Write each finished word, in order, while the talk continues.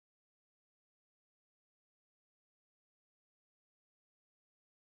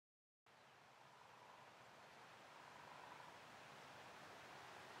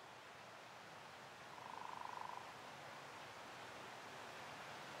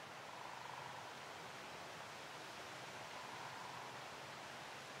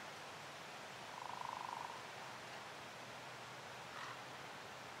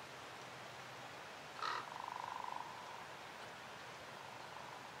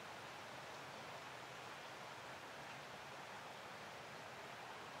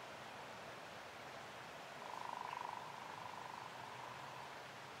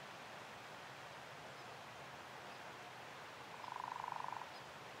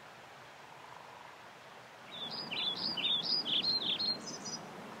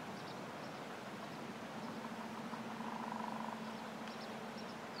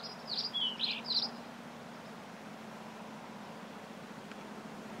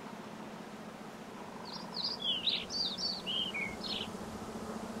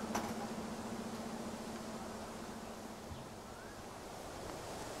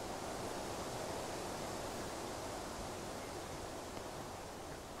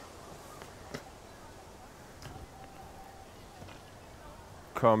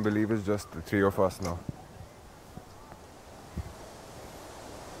Can't believe it's just the three of us now.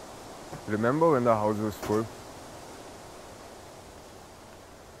 Remember when the house was full?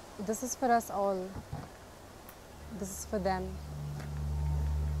 This is for us all. This is for them.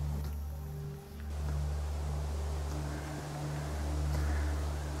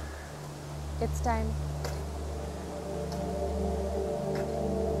 It's time.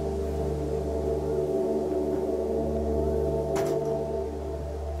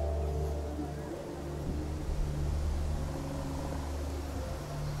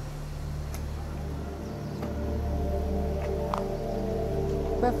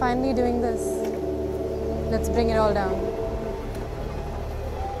 We're finally doing this. Let's bring it all down.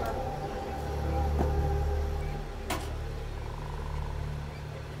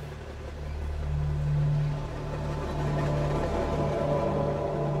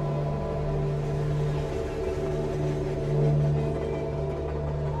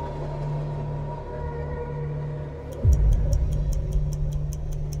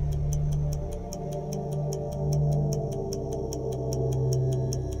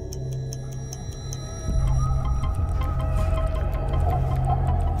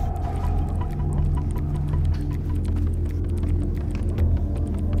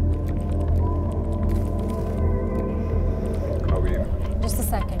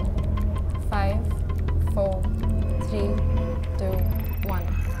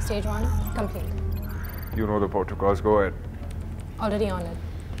 Stage 1, complete. You know the protocols, go ahead. Already on it.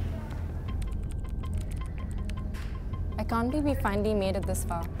 I can't believe we finally made it this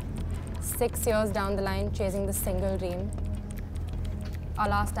far. 6 years down the line, chasing this single dream. Our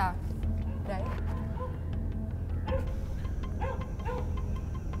last act, right?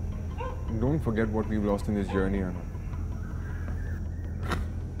 Don't forget what we've lost in this journey, Anna.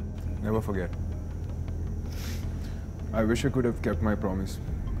 Never forget. I wish I could have kept my promise.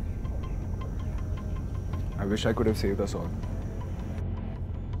 I wish I could have saved us all.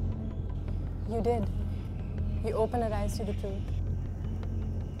 You did. You opened our eyes to the truth.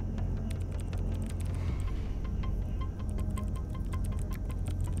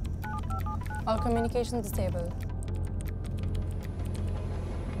 All communications disabled.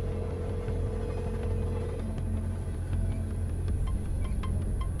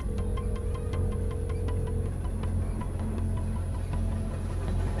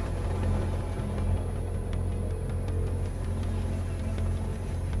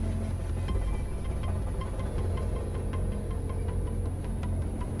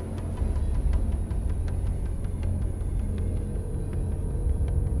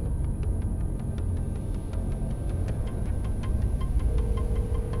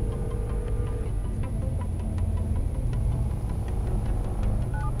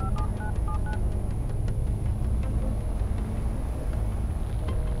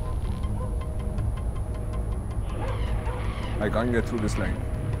 I can't get through this line.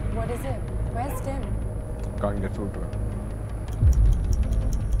 What is it? Where's Tim? Can't get through to him.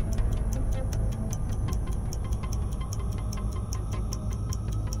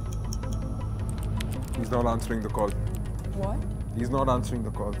 He's not answering the call. What? He's not answering the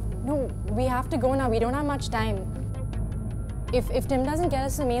call. No, we have to go now. We don't have much time. If Tim doesn't get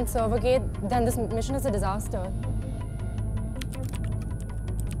us to the main server gate, then this mission is a disaster.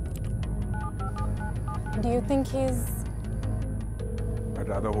 Do you think he's... I'd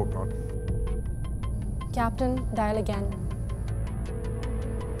rather hope not. Captain, dial again.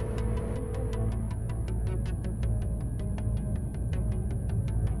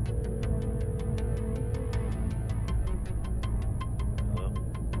 Hello?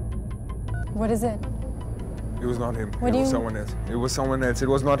 What is it? It was not him. What It was someone else. It was someone else. It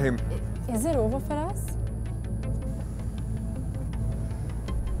was not him. Is it over for us?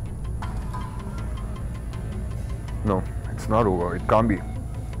 No, it's not over. It can't be.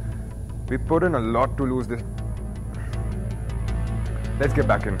 We put in a lot to lose this. Let's get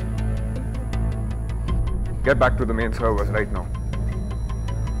back in. Get back to the main servers right now.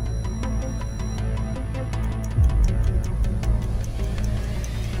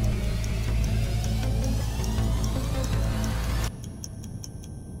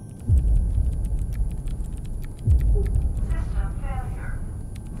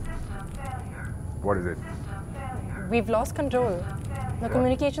 What is it? We've lost control. The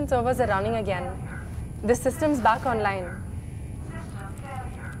communication servers are running again. The system's back online.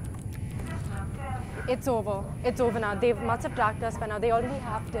 It's over. It's over now. They must have tracked us by now. They already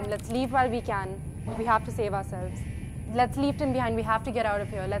have Tim. Let's leave while we can. We have to save ourselves. Let's leave Tim behind. We have to get out of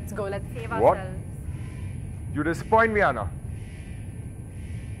here. Let's go. Let's save What? ourselves. You disappoint me, Anna.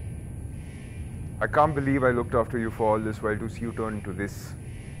 I can't believe I looked after you for all this while to see you turn into this.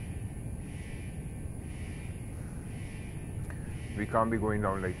 We can't be going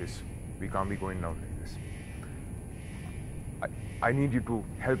down like this. We can't be going down like this. I need you to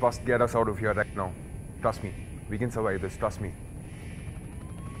help us get us out of here right now. Trust me. We can survive this. Trust me.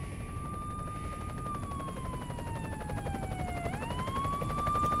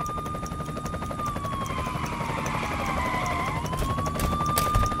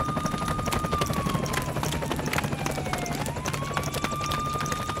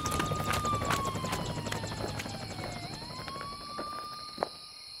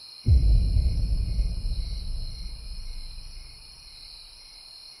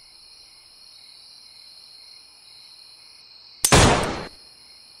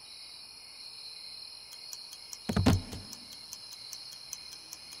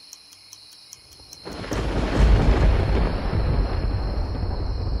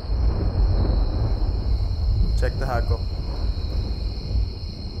 Check the hacker.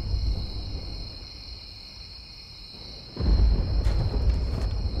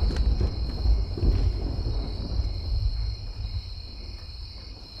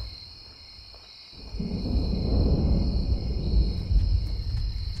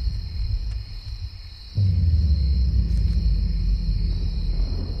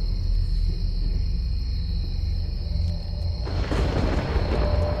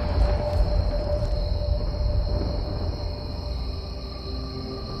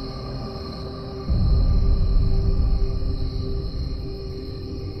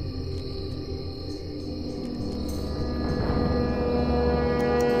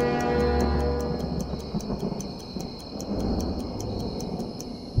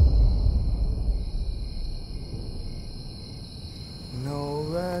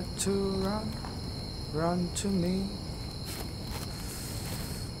 To run to me.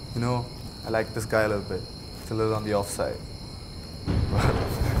 You know, I like this guy a little bit. It's a little on the offside.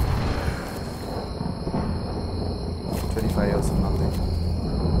 25 years of nothing.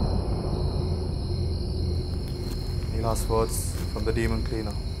 Any last words from the demon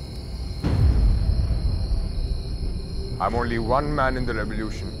cleaner? I'm only one man in the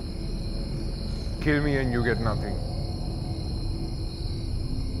revolution. Kill me and you get nothing.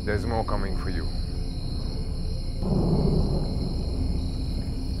 There's more coming for you.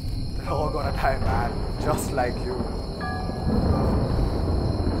 They're all gonna die, man. Just like you.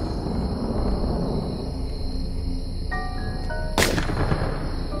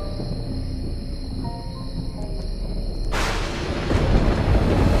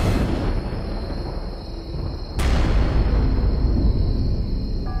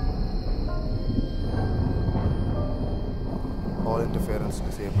 All interference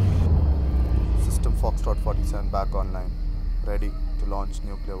disabled. System Foxtrot 47 back online. Ready to launch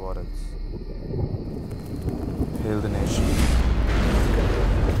nuclear warheads. Hail the nation.